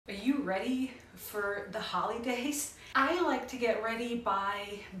Are you ready for the holidays? I like to get ready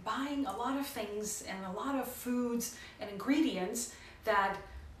by buying a lot of things and a lot of foods and ingredients that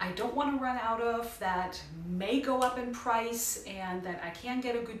I don't want to run out of, that may go up in price and that I can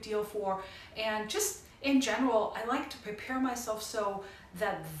get a good deal for. And just in general, I like to prepare myself so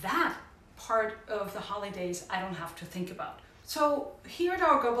that part of the holidays I don't have to think about. So here at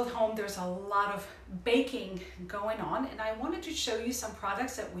our Gabled home, there's a lot of baking going on, and I wanted to show you some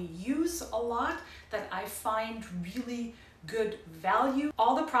products that we use a lot that I find really good value.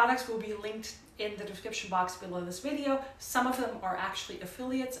 All the products will be linked in the description box below this video. Some of them are actually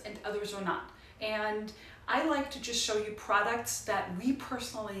affiliates and others are not. And I like to just show you products that we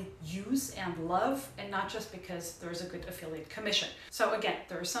personally use and love, and not just because there's a good affiliate commission. So again,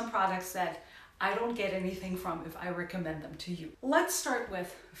 there are some products that I don't get anything from if I recommend them to you. Let's start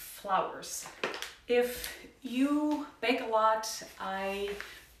with flours. If you bake a lot, I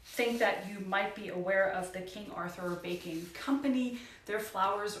think that you might be aware of the King Arthur Baking Company. Their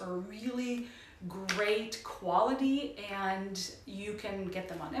flours are really great quality, and you can get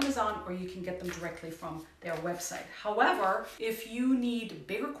them on Amazon or you can get them directly from their website. However, if you need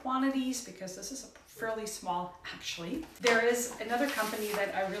bigger quantities, because this is a fairly small actually, there is another company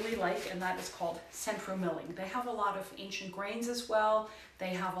that I really like, and that is called Central Milling. They have a lot of ancient grains as well. They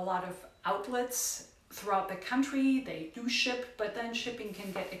have a lot of outlets throughout the country. They do ship, but then shipping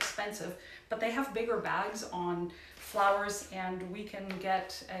can get expensive. But they have bigger bags on flours, and we can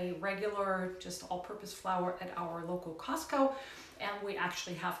get a regular, just all-purpose flour at our local Costco. And we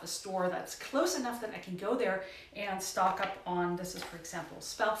actually have a store that's close enough that I can go there and stock up on, this is for example,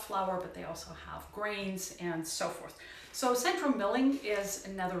 spelt flour, but they also have grains and so forth. So Central Milling is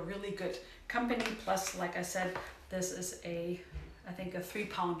another really good company. Plus, like I said, this is I think a 5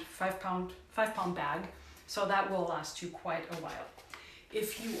 pound bag. So that will last you quite a while.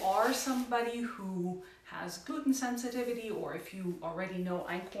 If you are somebody who has gluten sensitivity, or if you already know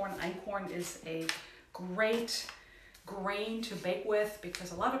einkorn is a great grain to bake with,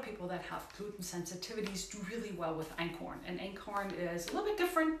 because a lot of people that have gluten sensitivities do really well with einkorn. And einkorn is a little bit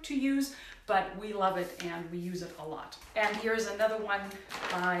different to use, but we love it and we use it a lot. And here's another one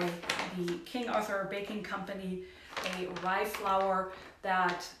by the King Arthur Baking Company, a rye flour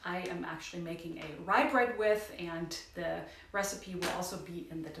that I am actually making a rye bread with, and the recipe will also be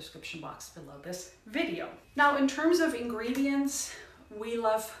in the description box below this video. Now, in terms of ingredients, we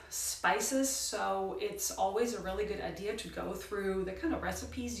love spices, so it's always a really good idea to go through the kind of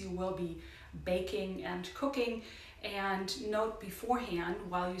recipes you will be baking and cooking, and note beforehand,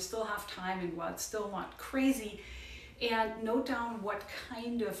 while you still have time and while it's still not crazy, and note down what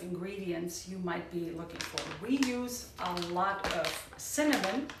kind of ingredients you might be looking for. We use a lot of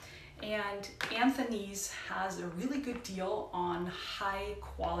cinnamon, and Anthony's has a really good deal on high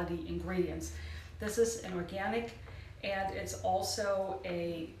quality ingredients. This is an organic, and it's also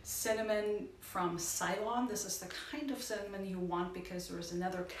a cinnamon from Ceylon. This is the kind of cinnamon you want, because there's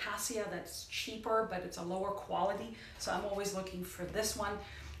another cassia that's cheaper, but it's a lower quality. So I'm always looking for this one.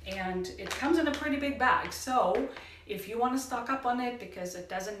 And it comes in a pretty big bag. So if you want to stock up on it because it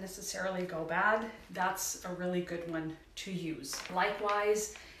doesn't necessarily go bad, that's a really good one to use.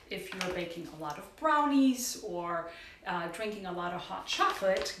 Likewise, if you're baking a lot of brownies or drinking a lot of hot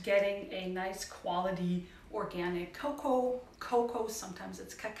chocolate, getting a nice quality organic cocoa, sometimes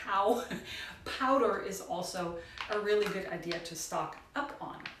it's cacao, powder is also a really good idea to stock up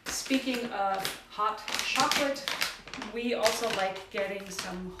on. Speaking of hot chocolate, we also like getting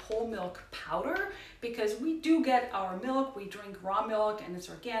some whole milk powder, because we do get our milk, we drink raw milk and it's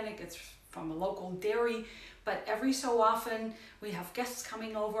organic, it's from a local dairy, but every so often we have guests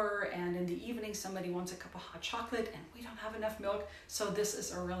coming over, and in the evening somebody wants a cup of hot chocolate and we don't have enough milk. So this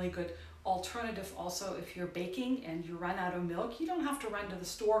is a really good alternative also. If you're baking and you run out of milk, you don't have to run to the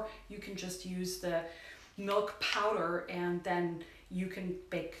store. You can just use the milk powder and then you can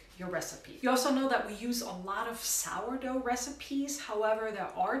bake your recipe. You also know that we use a lot of sourdough recipes. However, there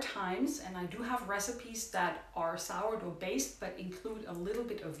are times, and I do have recipes that are sourdough based but include a little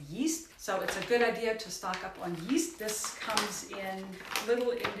bit of yeast. So it's a good idea to stock up on yeast. This comes in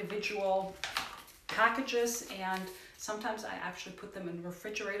little individual packages, and sometimes I actually put them in the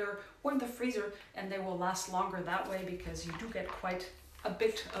refrigerator or in the freezer, and they will last longer that way, because you do get quite a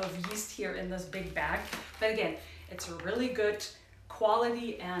bit of yeast here in this big bag. But again, it's a really good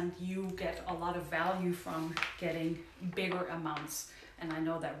quality and you get a lot of value from getting bigger amounts. And I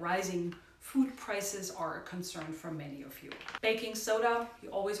know that rising food prices are a concern for many of you. Baking soda, you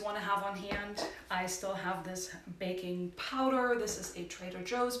always want to have on hand. I still have this baking powder. This is a Trader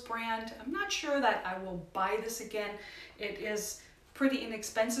Joe's brand. I'm not sure that I will buy this again. It is pretty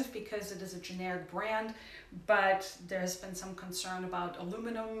inexpensive because it is a generic brand, but there's been some concern about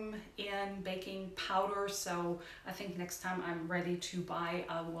aluminum in baking powder, so I think next time I'm ready to buy,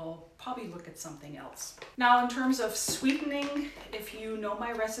 I will probably look at something else. Now, in terms of sweetening, if you know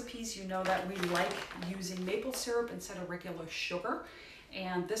my recipes, you know that we like using maple syrup instead of regular sugar.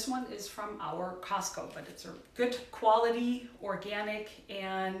 And this one is from our Costco, but it's a good quality, organic,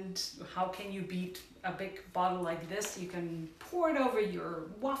 and how can you beat a big bottle like this? You can pour it over your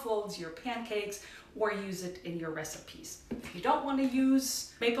waffles, your pancakes, or use it in your recipes. If you don't want to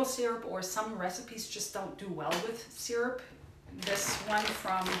use maple syrup, or some recipes just don't do well with syrup, this one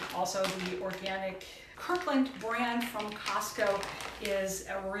from also the organic Kirkland brand from Costco is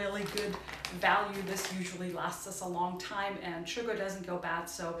a really good value. This usually lasts us a long time and sugar doesn't go bad,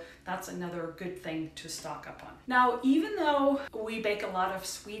 so that's another good thing to stock up on. Now, even though we bake a lot of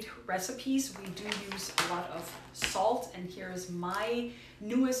sweet recipes, we do use a lot of salt, and here's my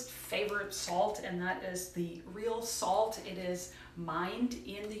newest favorite salt, and that is the real salt. It is mined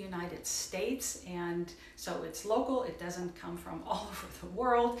in the United States, and so it's local. It doesn't come from all over the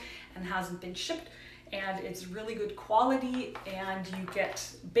world and hasn't been shipped. And it's really good quality, and you get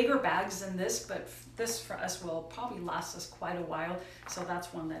bigger bags than this, but this for us will probably last us quite a while. So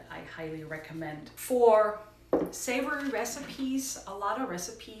that's one that I highly recommend. For savory recipes, a lot of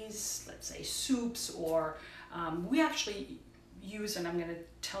recipes, let's say soups, or we actually use, and I'm going to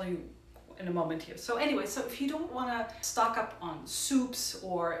tell you in a moment here. So anyway, so if you don't want to stock up on soups,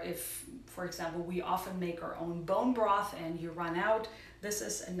 or if, for example, we often make our own bone broth and you run out, this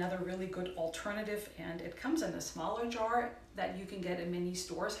is another really good alternative, and it comes in a smaller jar that you can get in many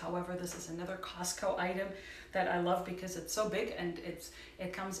stores. However, this is another Costco item that I love because it's so big, and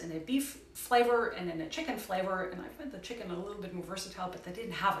it comes in a beef flavor and in a chicken flavor, and I find the chicken a little bit more versatile, but they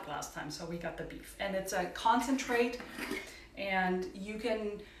didn't have it last time, so we got the beef. And it's a concentrate, and you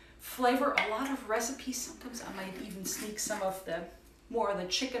can flavor a lot of recipes. Sometimes I might even sneak some of the more of the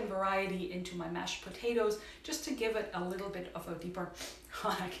chicken variety into my mashed potatoes, just to give it a little bit of a deeper,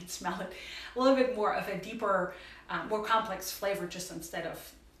 I can smell it, a little bit more of a deeper, more complex flavor, just instead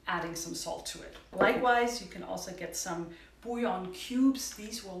of adding some salt to it. Likewise, you can also get some bouillon cubes.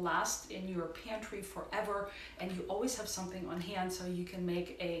 These will last in your pantry forever, and you always have something on hand, so you can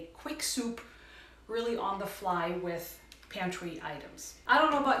make a quick soup really on the fly with pantry items. I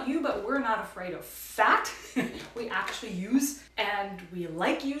don't know about you, but we're not afraid of fat. We actually use, and we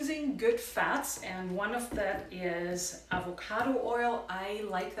like using, good fats, and one of that is avocado oil. I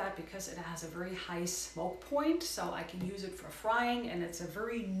like that because it has a very high smoke point, so I can use it for frying, and it's a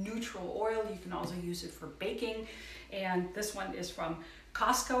very neutral oil. You can also use it for baking, and this one is from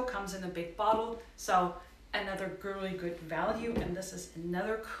Costco, comes in a big bottle, so another really good value. And this is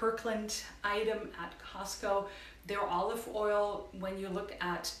another Kirkland item at Costco. Their olive oil, when you look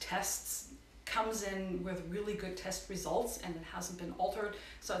at tests, comes in with really good test results, and it hasn't been altered.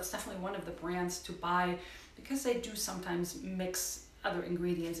 So it's definitely one of the brands to buy, because they do sometimes mix other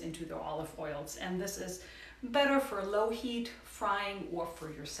ingredients into their olive oils. And this is better for low heat frying or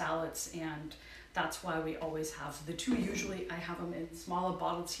for your salads, and that's why we always have the two. Usually I have them in smaller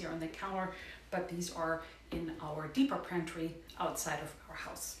bottles here on the counter, but these are in our deeper pantry outside of our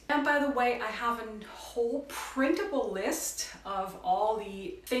house. And by the way, I have a whole printable list of all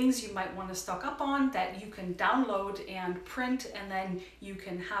the things you might want to stock up on that you can download and print, and then you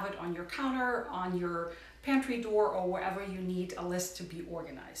can have it on your counter, on your pantry door, or wherever you need a list to be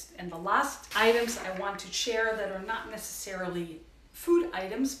organized. And the last items I want to share that are not necessarily food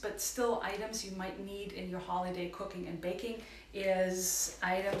items, but still items you might need in your holiday cooking and baking, is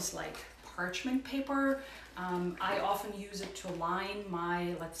items like parchment paper. I often use it to line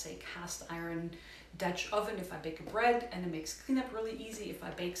my, let's say, cast iron Dutch oven if I bake a bread, and it makes cleanup really easy. If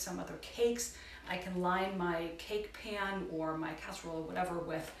I bake some other cakes, I can line my cake pan or my casserole or whatever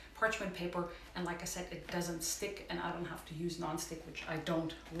with parchment paper, and like I said, it doesn't stick, and I don't have to use non-stick, which I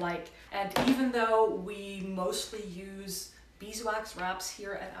don't like. And even though we mostly use beeswax wraps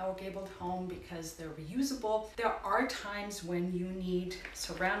here at our Gabled home because they're reusable, there are times when you need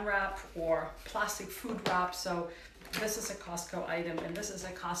saran wrap or plastic food wrap. So this is a Costco item, and this is a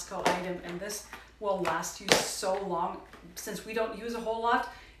Costco item, and this will last you so long. Since we don't use a whole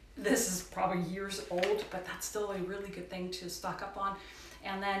lot, this is probably years old, but that's still a really good thing to stock up on.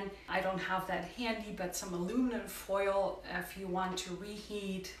 And then I don't have that handy, but some aluminum foil if you want to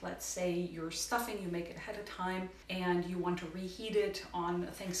reheat, let's say your stuffing, you make it ahead of time and you want to reheat it on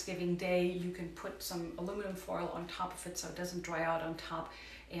Thanksgiving Day, you can put some aluminum foil on top of it so it doesn't dry out on top,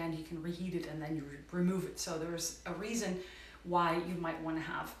 and you can reheat it and then you remove it. So there's a reason why you might want to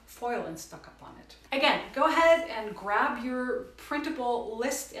have foil stuck up on it. Again, go ahead and grab your printable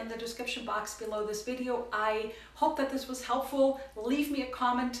list in the description box below this video. I hope that this was helpful. Leave me a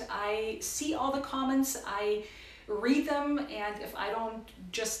comment. I see all the comments. I read them, and if I don't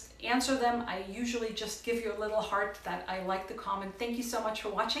just answer them, I usually just give you a little heart that I like the comment. Thank you so much for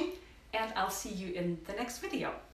watching, and I'll see you in the next video.